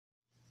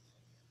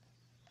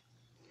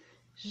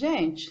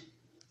Gente,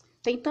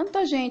 tem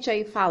tanta gente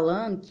aí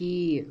falando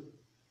que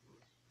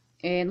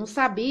não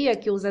sabia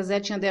que o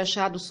Zezé tinha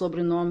deixado o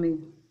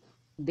sobrenome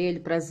dele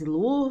para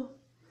Zilu,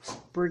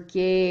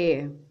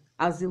 porque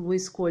a Zilu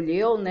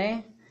escolheu,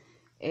 né,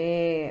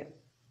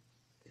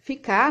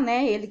 ficar,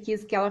 né? Ele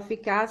quis que ela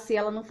ficasse e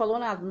ela não falou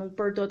nada, não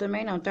importou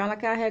também não. Então ela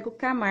carrega o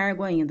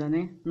Camargo ainda,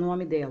 né, no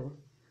nome dela,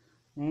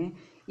 né?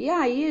 E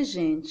aí,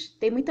 gente,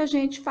 tem muita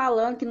gente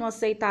falando que não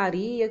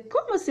aceitaria.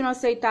 Como assim não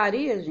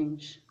aceitaria,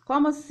 gente?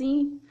 Como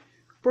assim?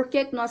 Por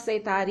que que não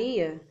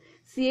aceitaria?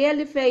 Se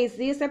ele fez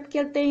isso é porque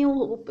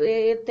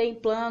ele tem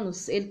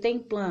planos,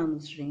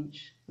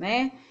 gente,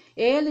 né?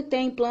 Ele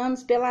tem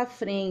planos pela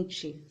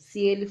frente, se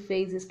ele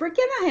fez isso.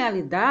 Porque na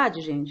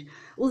realidade, gente,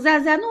 o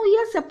Zezé não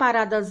ia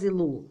separar da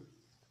Zilu.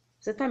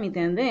 Você tá me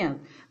entendendo?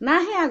 Na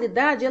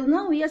realidade, ele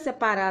não ia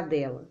separar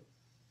dela,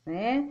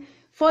 né?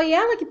 Foi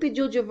ela que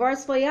pediu o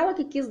divórcio, foi ela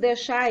que quis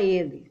deixar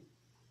ele.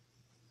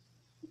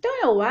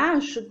 Então eu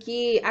acho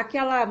que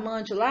aquela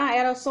amante lá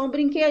era só um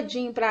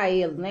brinquedinho para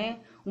ele, né?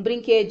 Um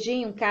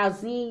brinquedinho, um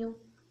casinho.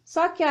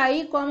 Só que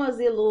aí, como a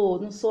Zilu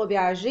não soube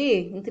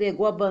agir,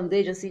 entregou a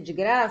bandeja assim de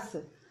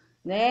graça,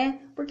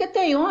 né? Porque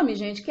tem homem,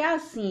 gente, que é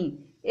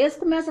assim. Eles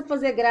começam a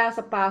fazer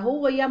graça pra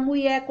rua e a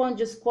mulher, quando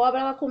descobre,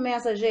 ela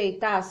começa a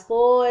ajeitar as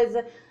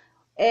coisas,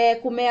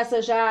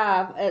 começa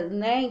já,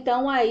 né?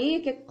 Então aí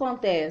o que que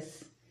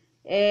acontece?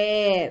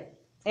 É,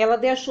 ela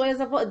deixou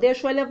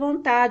ele à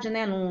vontade,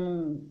 né?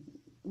 Não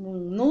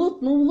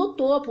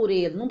lutou por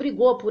ele, não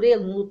brigou por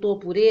ele, não lutou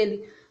por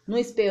ele, não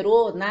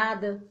esperou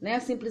nada, né?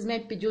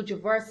 Simplesmente pediu o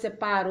divórcio,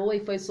 separou e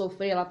foi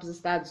sofrer lá para os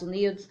Estados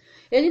Unidos.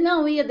 Ele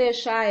não ia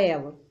deixar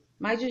ela,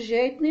 mas de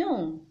jeito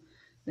nenhum,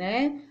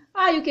 né?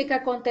 Aí o que que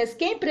acontece?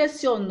 Quem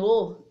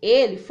pressionou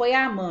ele foi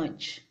a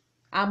amante.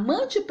 A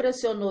amante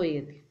pressionou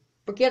ele,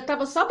 porque ele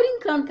estava só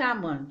brincando com a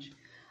amante.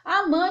 A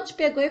amante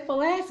pegou e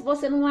falou: se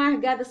você não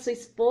largar da sua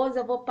esposa,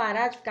 eu vou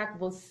parar de ficar com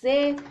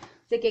você.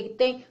 Sei o que que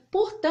tem.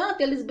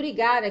 Portanto, eles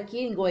brigaram aqui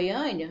em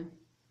Goiânia,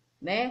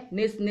 né?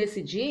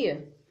 Nesse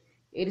dia,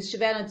 eles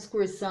tiveram uma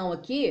discussão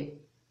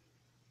aqui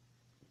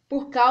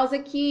por causa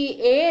que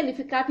ele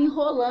ficava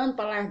enrolando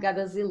para largar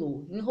da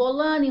Zilu.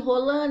 Enrolando,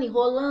 enrolando,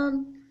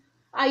 enrolando.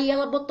 Aí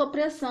ela botou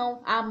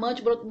pressão, a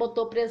amante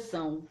botou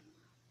pressão.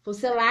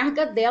 Você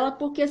larga dela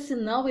porque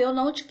senão eu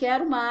não te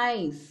quero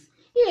mais.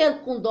 E ele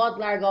com dó de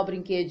largar o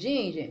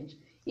brinquedinho, gente,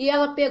 e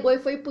ela pegou e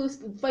foi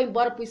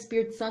embora pro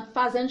Espírito Santo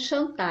fazendo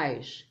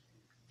chantagem.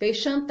 Fez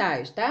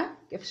chantagem, tá?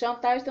 Porque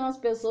chantagem tem umas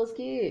pessoas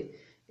que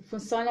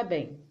funciona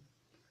bem.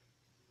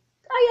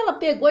 Aí ela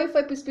pegou e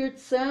foi pro Espírito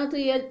Santo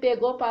e ele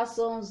pegou,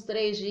 passou uns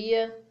 3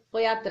 dias,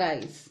 foi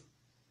atrás.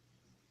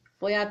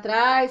 Foi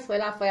atrás, foi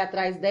lá, foi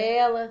atrás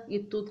dela e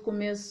tudo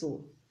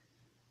começou.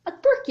 Mas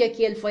por que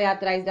que ele foi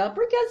atrás dela?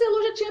 Porque a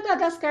Zilu já tinha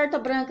dado as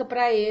cartas brancas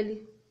para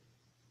ele.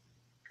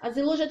 A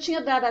Zilu já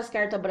tinha dado as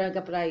cartas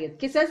brancas para ele.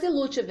 Porque se a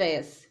Zilu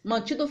tivesse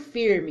mantido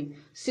firme,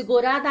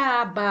 segurado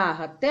a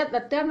barra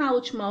até na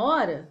última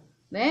hora,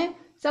 né?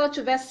 Se ela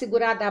tivesse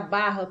segurado a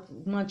barra,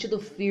 mantido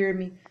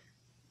firme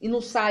e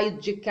não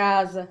saído de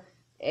casa,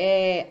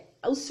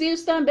 os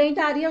filhos também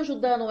estariam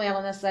ajudando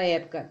ela nessa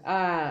época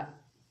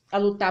a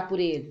lutar por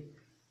ele.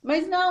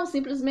 Mas não,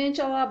 simplesmente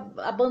ela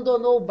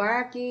abandonou o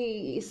barco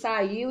e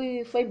saiu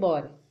e foi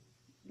embora,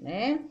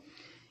 né?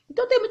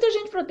 Então tem muita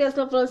gente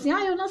protestando, falando assim: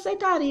 eu não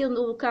aceitaria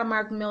o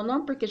Camargo no meu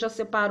nome, porque já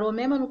separou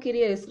mesmo, eu não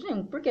queria isso.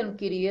 Gente, por que não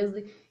queria?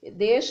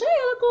 Deixa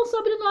ela com o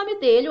sobrenome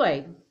dele,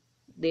 ué.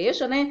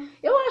 Deixa, né?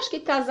 Eu acho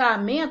que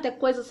casamento é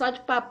coisa só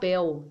de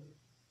papel,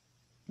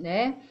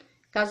 né?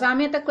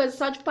 Casamento é coisa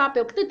só de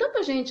papel. Porque tem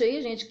tanta gente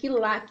aí, gente, que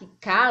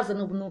casa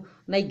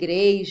na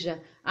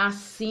igreja,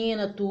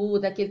 assina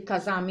tudo, aquele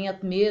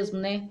casamento mesmo,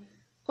 né?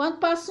 Quando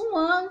passa um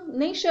ano,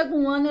 nem chega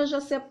um ano, eu já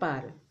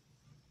separa.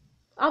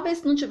 Talvez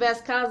se não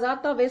tivesse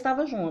casado, talvez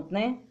estava junto,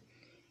 né?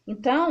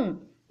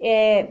 Então,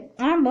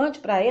 a amante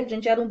para ele,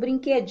 gente, era um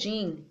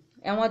brinquedinho.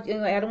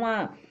 Era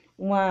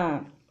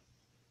uma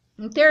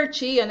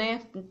intertia,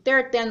 né?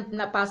 Intertendo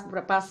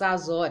para passar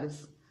as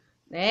horas,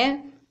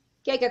 né?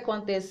 O que que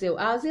aconteceu?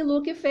 A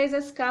Zilu que fez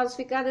esse caso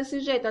ficar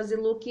desse jeito. A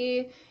Zilu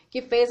que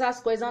fez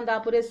as coisas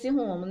andar por esse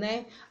rumo,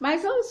 né?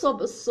 Mas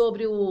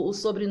sobre o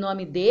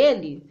sobrenome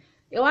dele,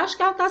 eu acho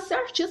que ela tá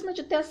certíssima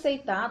de ter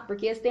aceitado,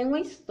 porque eles têm uma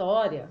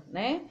história,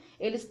 né?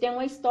 Eles têm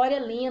uma história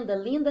linda,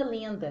 linda,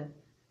 linda.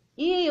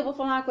 E eu vou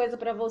falar uma coisa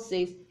para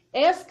vocês.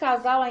 Esse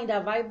casal ainda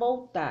vai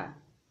voltar.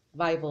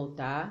 Vai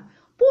voltar.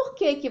 Por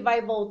que que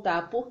vai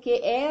voltar? Porque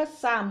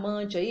essa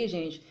amante aí,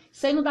 gente,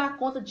 isso aí não dá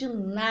conta de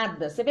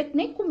nada. Você vê que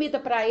nem comida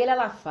para ele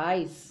ela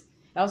faz.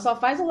 Ela só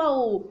faz lá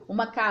o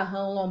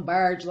macarrão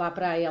lombarde lá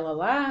para ela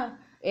lá,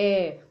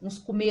 uns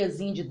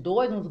comezinhos de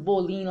doido, uns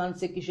bolinhos lá, não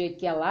sei que jeito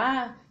que é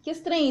lá, que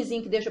esse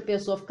trenzinho que deixa a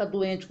pessoa ficar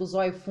doente com os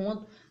olhos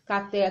fundos, com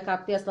a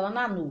testa lá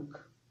na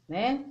nuca,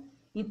 né?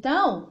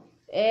 Então,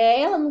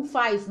 ela não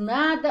faz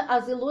nada, a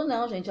Zilu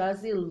não, gente. A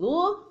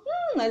Zilu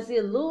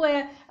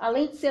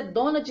além de ser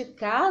dona de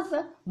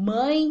casa,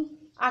 mãe,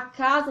 a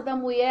casa da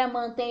mulher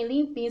mantém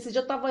limpinha. Esse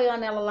dia eu tava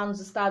olhando ela lá nos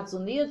Estados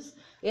Unidos,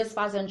 eles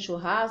fazendo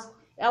churrasco.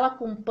 ela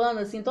com pano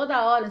assim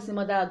toda hora em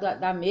cima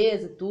da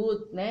mesa e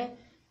tudo, né?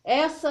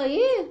 Essa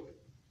aí,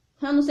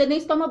 eu não sei nem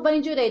se toma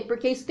banho direito,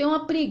 porque isso tem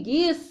uma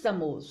preguiça,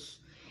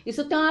 moço.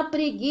 Isso tem uma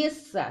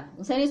preguiça.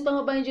 Não sei nem se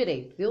toma banho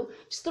direito, viu?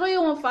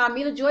 Destruiu uma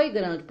família de oi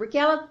grande, porque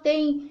ela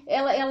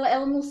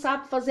não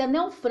sabe fazer nem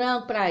um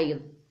frango pra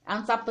ele. Ela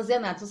não sabe fazer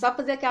nada. Só sabe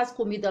fazer aquelas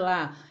comidas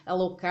lá,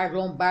 low carb,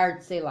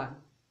 lombardo, sei lá,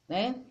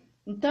 né?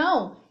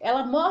 Então,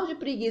 ela morre de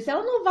preguiça.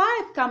 Ela não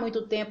vai ficar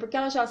muito tempo, porque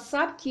ela já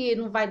sabe que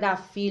não vai dar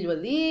filho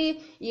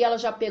ali, e ela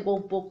já pegou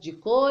um pouco de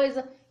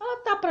coisa.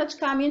 Ela tá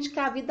praticamente com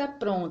a vida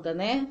pronta,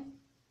 né?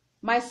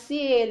 Mas se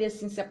ele,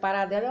 assim,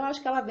 separar dela, eu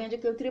acho que ela vende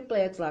aquele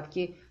triplex lá,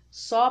 porque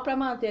só para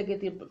manter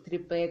aquele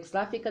triplex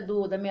lá fica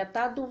da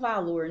metade do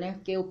valor, né?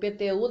 Porque o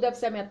PTU deve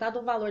ser a metade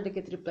do valor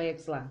daquele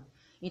triplex lá.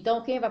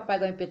 Então, quem vai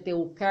pagar o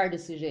IPTU CAR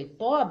desse jeito?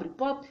 Pobre?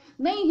 Pobre.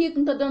 Nem rico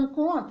não tá dando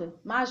conta.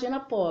 Imagina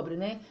pobre,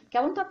 né? Porque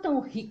ela não tá tão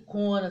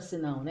ricona assim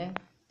não, né?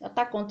 Ela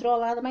tá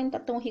controlada, mas não tá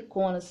tão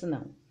ricona assim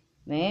não,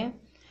 né?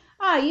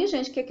 Aí,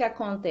 gente, o que que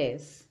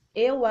acontece?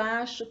 Eu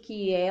acho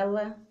que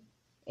ela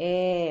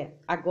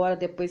agora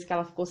depois que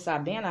ela ficou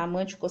sabendo, a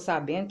amante ficou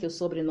sabendo que o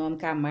sobrenome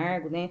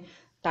Camargo, né,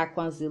 tá com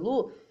a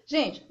Zilu,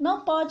 gente,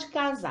 não pode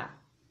casar.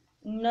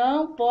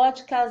 Não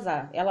pode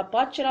casar. Ela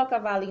pode tirar o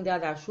cavalinho dela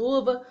da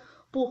chuva,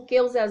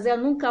 porque o Zezé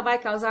nunca vai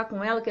casar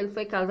com ela, que ele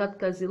foi casado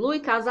com a Zilu e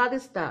casado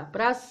está,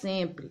 para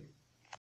sempre.